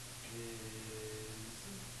is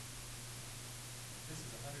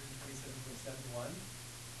 127.71.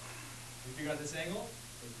 We figure out this angle?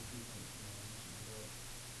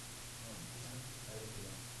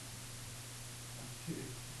 We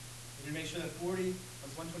need to make sure that 40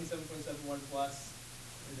 plus 127.71 plus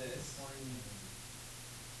this.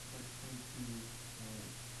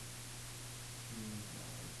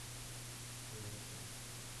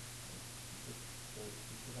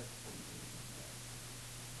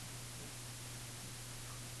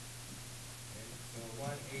 Okay, so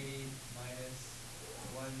 180 minus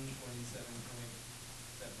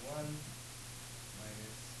 127.71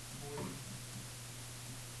 minus 40.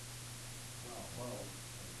 Well.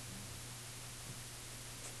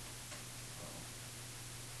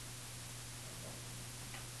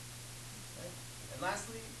 Okay. And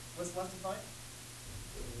lastly, what's left to find?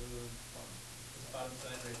 This bottom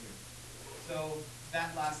side right here. So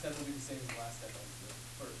that last step will be the same as the last step as the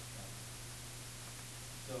first.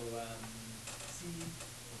 So C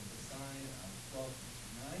over the sine of 12.29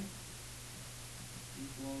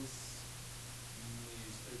 equals, we'll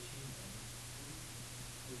use 13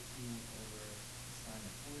 over sine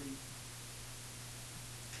of 40.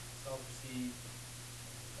 Solve for C.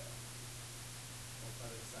 Multiply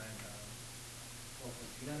by the sine of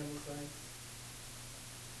 12.29 on both sides.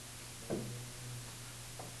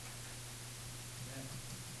 That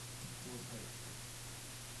equals right.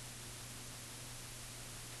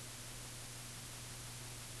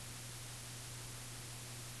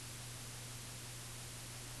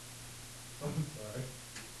 I'm sorry.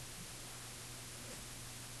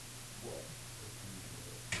 What?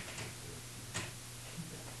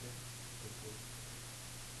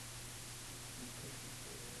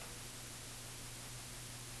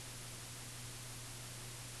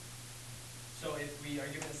 So if we are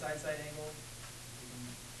given a side-side angle, we can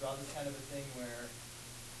draw this kind of a thing where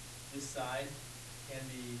this side can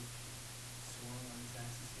be swung on this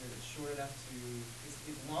axis here. It's short enough to,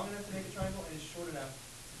 it's long enough to make a triangle, and it's short enough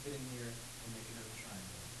to fit in here and make another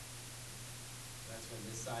triangle. That's when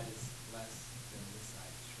this side is less than this side.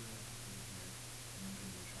 It's short enough to fit in here and make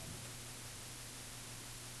another triangle.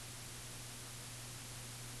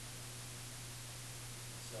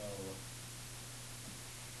 So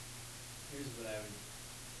here's what I would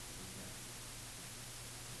suggest.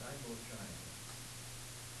 Design both triangles.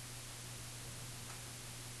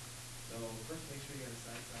 So first make sure you have a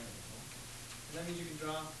side-side angle. And that means you can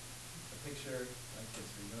draw a picture like this,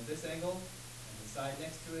 where you know this angle, and the side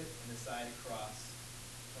next to it, and the side across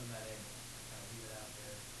from that angle. Kind of leave it out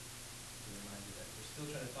there to remind you that we're still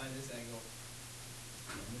trying to find this angle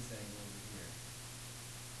and this angle over here.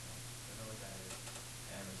 Don't know what that is.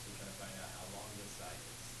 And we're still trying to find out how long this side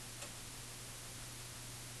is.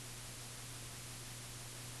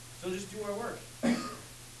 So just do our work.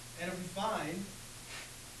 And if we find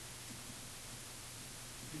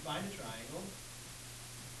a triangle,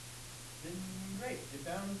 then great, you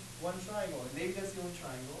found one triangle, and maybe that's the only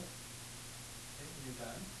triangle. Okay, and you're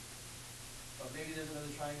done. But maybe there's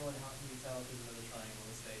another triangle, and how can we tell if there's another triangle?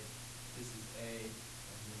 Let's say this is A,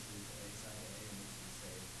 and this is A side A, and this is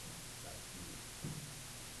say side B.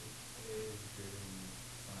 A is greater than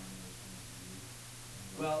sine A times B.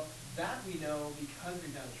 Well, that we know because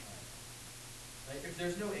we found a triangle. Right? If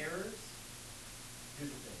there's no errors,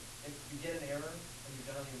 here's the thing. If you get an error and you've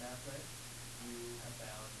done all your math right, you have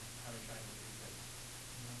found how many triangles exist.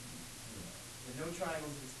 No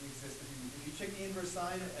triangles exist. If you check the inverse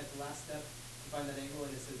sine at the last step to find that angle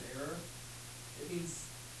and it says error, it means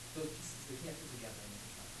those pieces, they can't fit together and make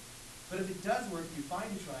a triangle. But if it does work, you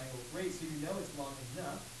find a triangle, great, so you know it's long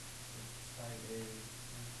enough. Side A is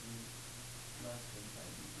less than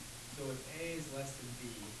side B. So if A is less than B,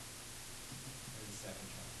 there's a second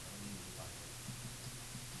triangle, and we need to find it.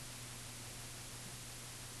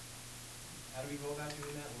 How do we go about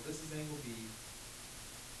doing that? Well, this is angle B.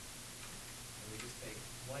 And we just take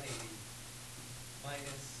 180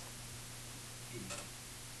 minus B.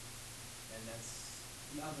 And that's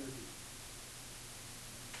the other B.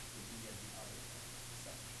 The B of the other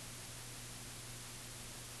section.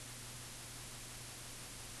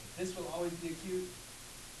 This will always be acute,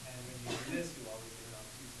 and when you do this, you'll always get an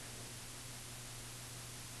obtuse angle.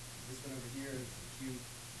 This one over here is acute.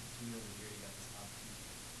 This one over here, you got this obtuse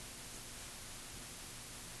angle.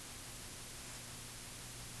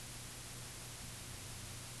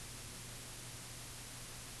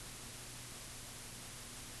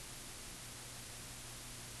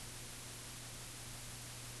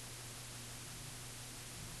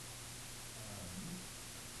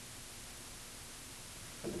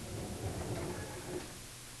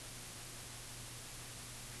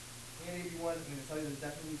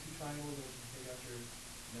 two triangles, and we can take out your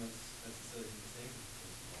notes necessarily from this thing,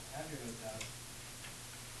 because you won't have your notes out.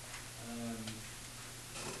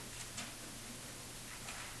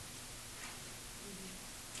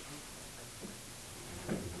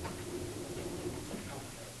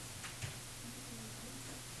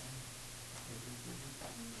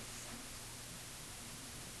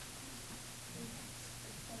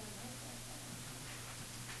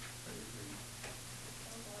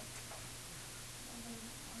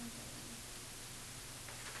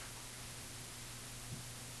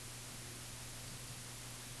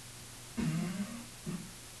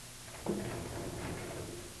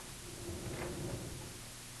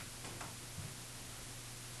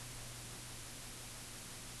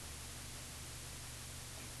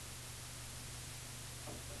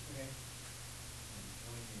 Okay. And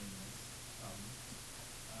join in this sum.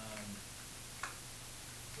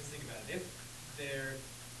 Just think about it. If there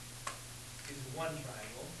is one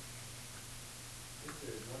triangle, if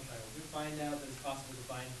we find out that it's possible to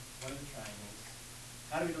find one of the triangles,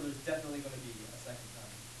 how do we know there's definitely going to be a second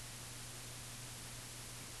triangle?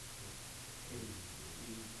 85,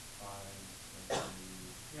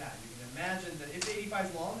 Yeah, you can imagine that if 85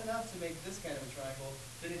 is long enough to make this kind of a triangle,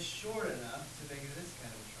 then it's short enough to make this kind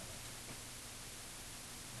of a triangle.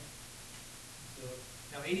 Right? So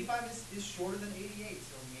now 85 is shorter than 88,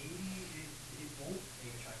 so maybe it won't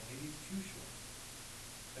make a triangle. Maybe it's too short.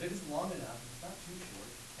 But if it's long enough, if it's not too short,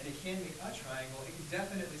 and it can make a triangle, it can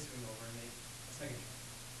definitely swing over and make a second triangle.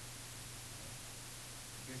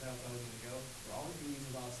 Here's how it's always going to go. We're always going to use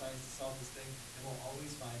a lot of science to solve this thing, and we'll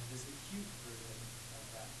always find this acute version of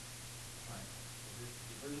that triangle. So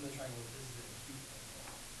the version of the triangle, this is an acute angle.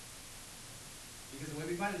 Because the way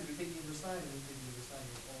we find it is we take the inverse sine, and when you take the inverse sine,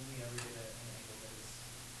 you'll only ever get an angle that is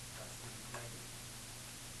less than 90.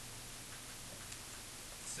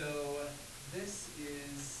 So this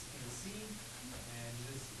is angle C, and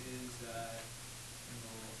this is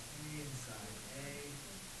angle A and sine A.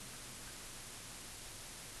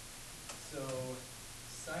 So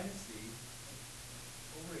sine of C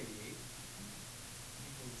over 88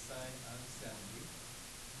 equals the sine of 70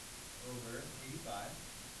 over 85.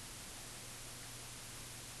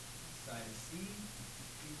 Sine of C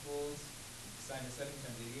equals sine of 70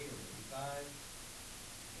 times 88 over 85.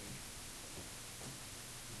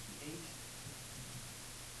 58.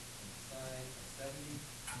 And sine of 70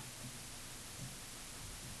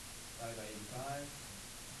 divided by 85.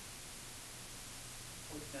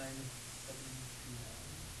 0.9729.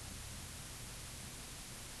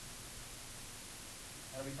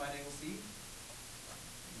 How do we find angle C?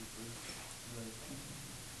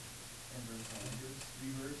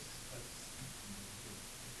 Reverse. That's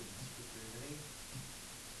a good descriptor of any.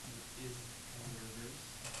 It is angle reverse.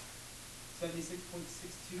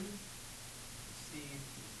 76.62. C is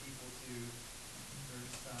equal to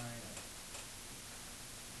inverse sine of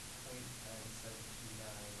 0.9729.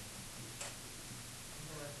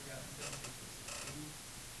 I forgot 76.62.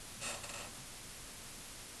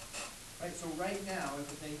 Right, so right now, if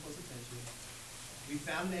we're paying close attention, we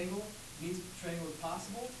found an angle, means the triangle is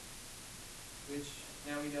possible, which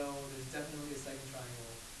now we know there's definitely a second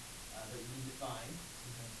triangle that we need to find,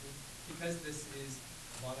 because this is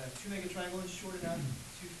long enough to make a triangle and short enough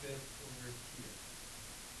to fit over here.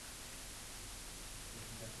 We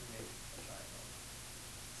can definitely make a triangle,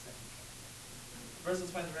 second triangle. First,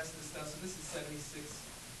 let's find the rest of this stuff. So this is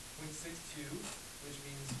 76.62, which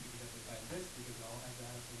means we can definitely find this because it all has to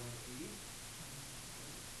add up to 180.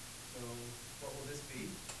 So what will this be?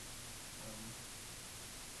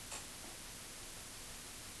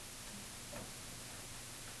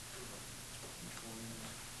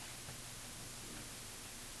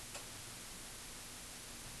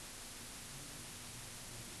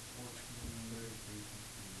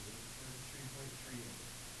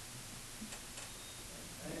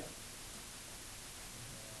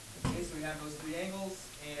 Okay, so we have those three angles,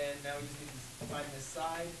 and now we just need to find this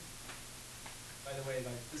side. By the way,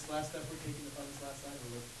 like this last step we're taking to find this last side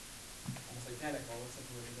will look almost identical, except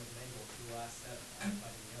we're looking at an angle to the last step and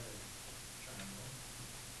finding the other triangle.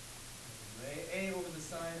 Anyway, A over the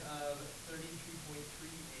sine of 33.38,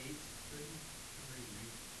 33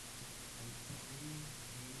 and 3/8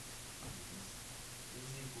 is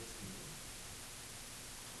equal to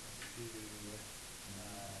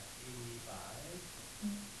 85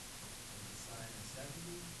 over the sine of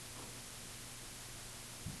 70.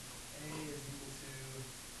 A is equal to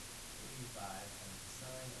 85 times the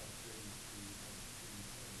sine of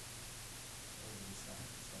 33.38 over the sine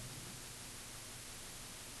of 70.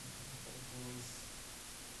 Equals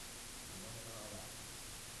 1 and all that.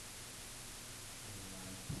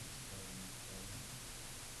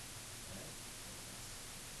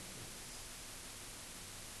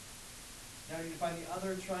 Now we need to find the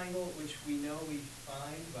other triangle, which we know we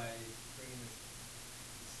find by bringing this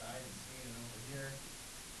side and swinging it over here.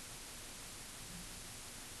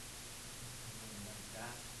 And like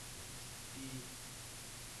that. B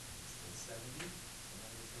is still 70. So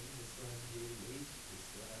now you're thinking this still has to be 88. This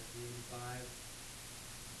still has to be 85.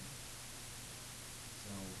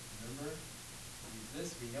 So remember, use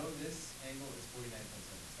this. We know this angle is 49.77.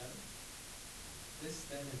 This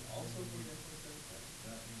then is also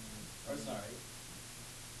 49.77. That means. Or sorry.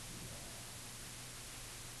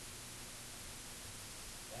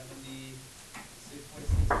 76.62.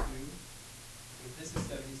 If this is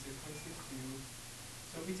 76.62.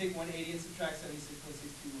 So if we take 180 and subtract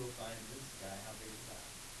 76.62, we'll find this guy. How big is that?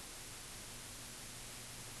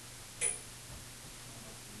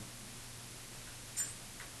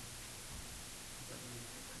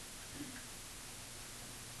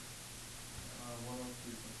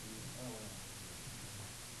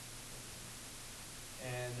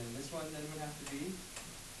 And then this one then would have to be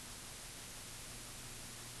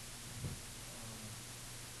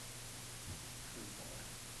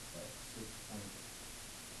Like 6.62.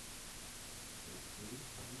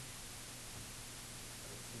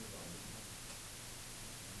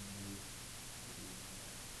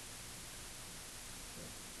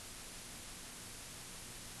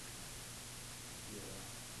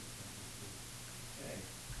 okay.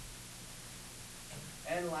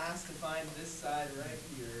 And last, to find this side right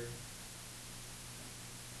here,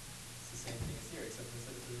 it's the same thing as here, except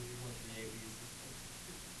instead of 33.38, we use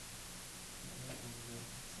 6.62.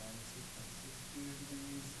 Sine of 6.62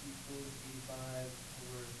 degrees equals 85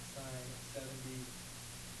 over sine of 70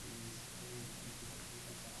 degrees equals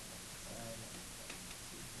sine of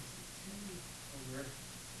 6.62 over.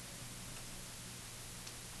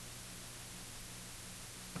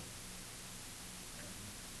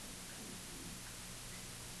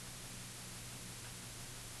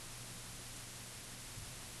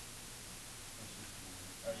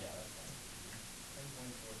 Oh yeah, that's fine.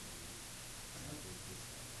 10.42.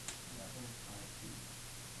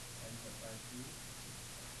 10.52.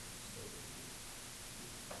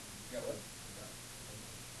 Yeah, what?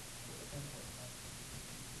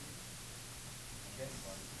 Yes,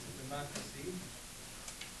 it's a democracy.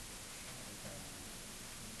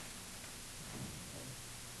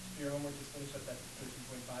 For your homework, just finish up that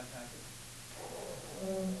 13.5 packet.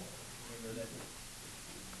 Remember that.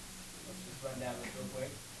 Let's just run down this real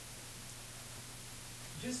quick.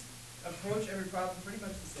 Just approach every problem pretty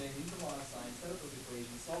much the same. Use the law of sine, set up those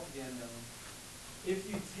equations, solve the unknown. If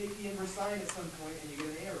you take the inverse sine at some point and you get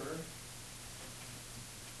an error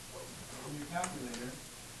in your calculator,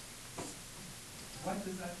 what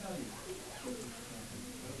does that tell you? No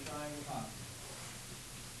triangle possible.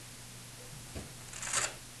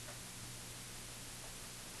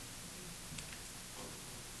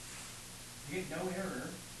 You get no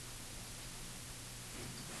error.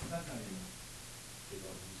 What does that tell you?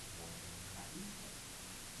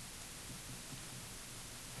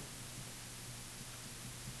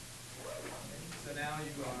 So now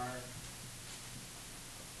you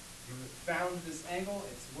found this angle,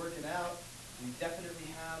 it's working out. We definitely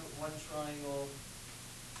have one triangle.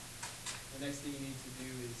 The next thing you need to do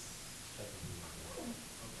is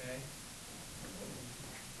okay.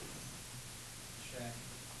 Check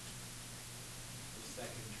the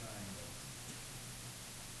second triangle.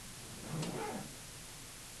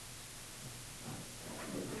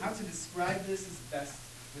 How to describe this is best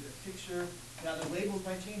with a picture. Now the labels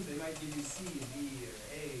might change. They might give you C and D or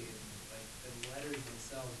A, and like the letters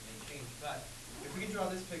themselves may change. But if we can draw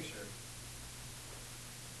this picture,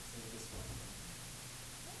 say this one.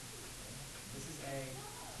 This is A.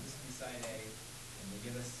 This would be side A, and they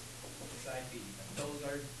give us side B.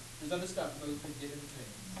 There's other stuff. Those could get in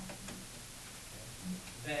between.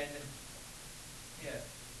 Then, if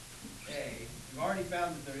A, we've already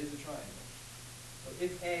found that there is a triangle. So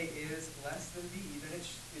if A is less than B, then it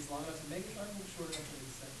is long enough to make a triangle, short enough to make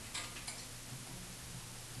a second.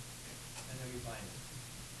 And then we find it.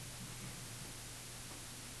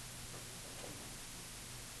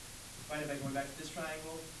 We find it by going back to this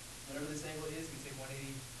triangle. Whatever this angle is, we take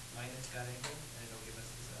 180 minus that angle, and it'll give us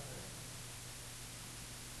this other angle.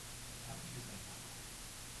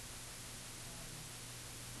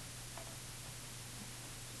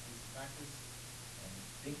 Just use practice.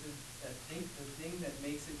 And think the thing that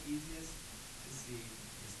makes it easiest to see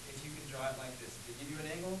is if you can draw it like this. If they give you an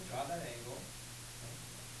angle, draw that angle. Okay.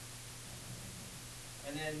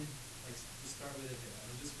 And then, like, just start with it there. I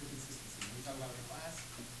mean, just for consistency. When we talk about it in class,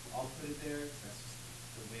 I'll put it there because that's just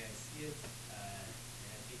the way I see it. And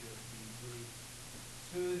I think it'll be really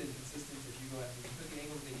smooth and consistent if you go ahead and put the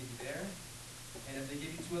angles they give you there. then if they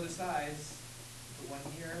give you two other sides, put one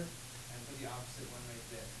here and put the opposite one right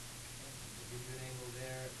there. Okay? They give you an angle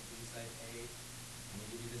there, they give you side A, and they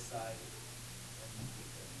give you this side.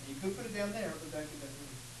 And you could put it down there, but that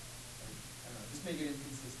doesn't, like, I don't know, just make it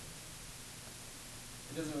inconsistent.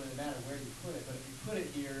 It doesn't really matter where you put it, but if you put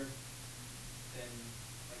it here, then,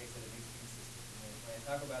 like I said, it makes it consistent. And when I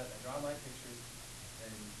talk about it, I draw my pictures,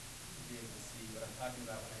 then you'll be able to see what I'm talking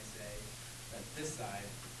about when I say that this side,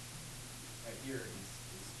 right here, is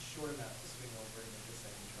short enough to swing over and make this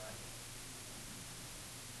side